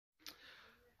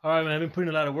All right, man. I've been putting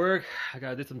a lot of work.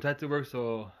 Did some tattoo work,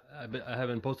 so I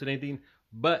haven't posted anything.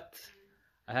 But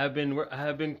I have been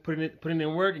putting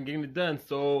in work and getting it done.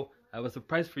 So I have a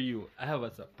surprise for you. I have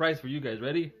a surprise for you guys.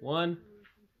 Ready? One,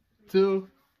 two.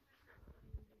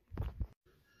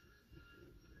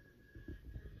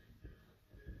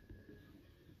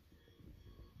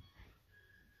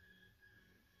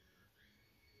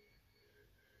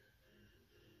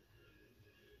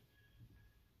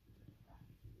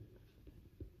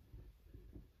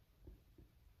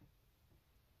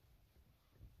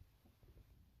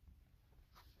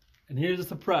 And here's a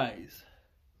surprise.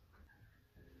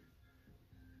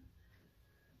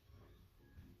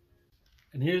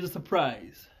 And here's a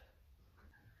surprise.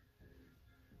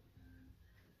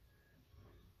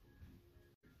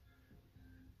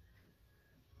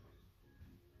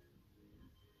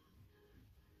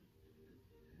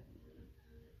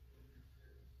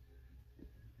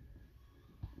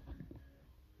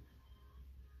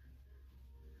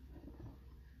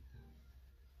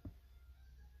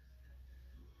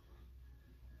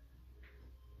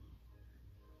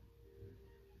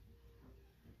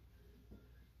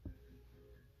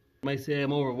 You might say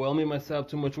I'm overwhelming myself,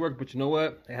 too much work, but you know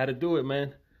what? I had to do it,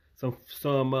 man. Some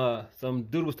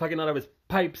dude was talking out of his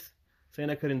pipes,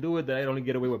 saying I couldn't do it, that I'd only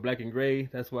get away with black and gray.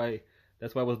 That's why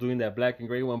I was doing that black and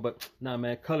gray one. But nah,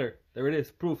 man, color. There it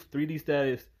is, proof, 3D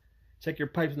status. Check your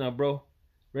pipes now, bro.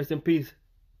 Rest in peace,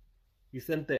 Vicente.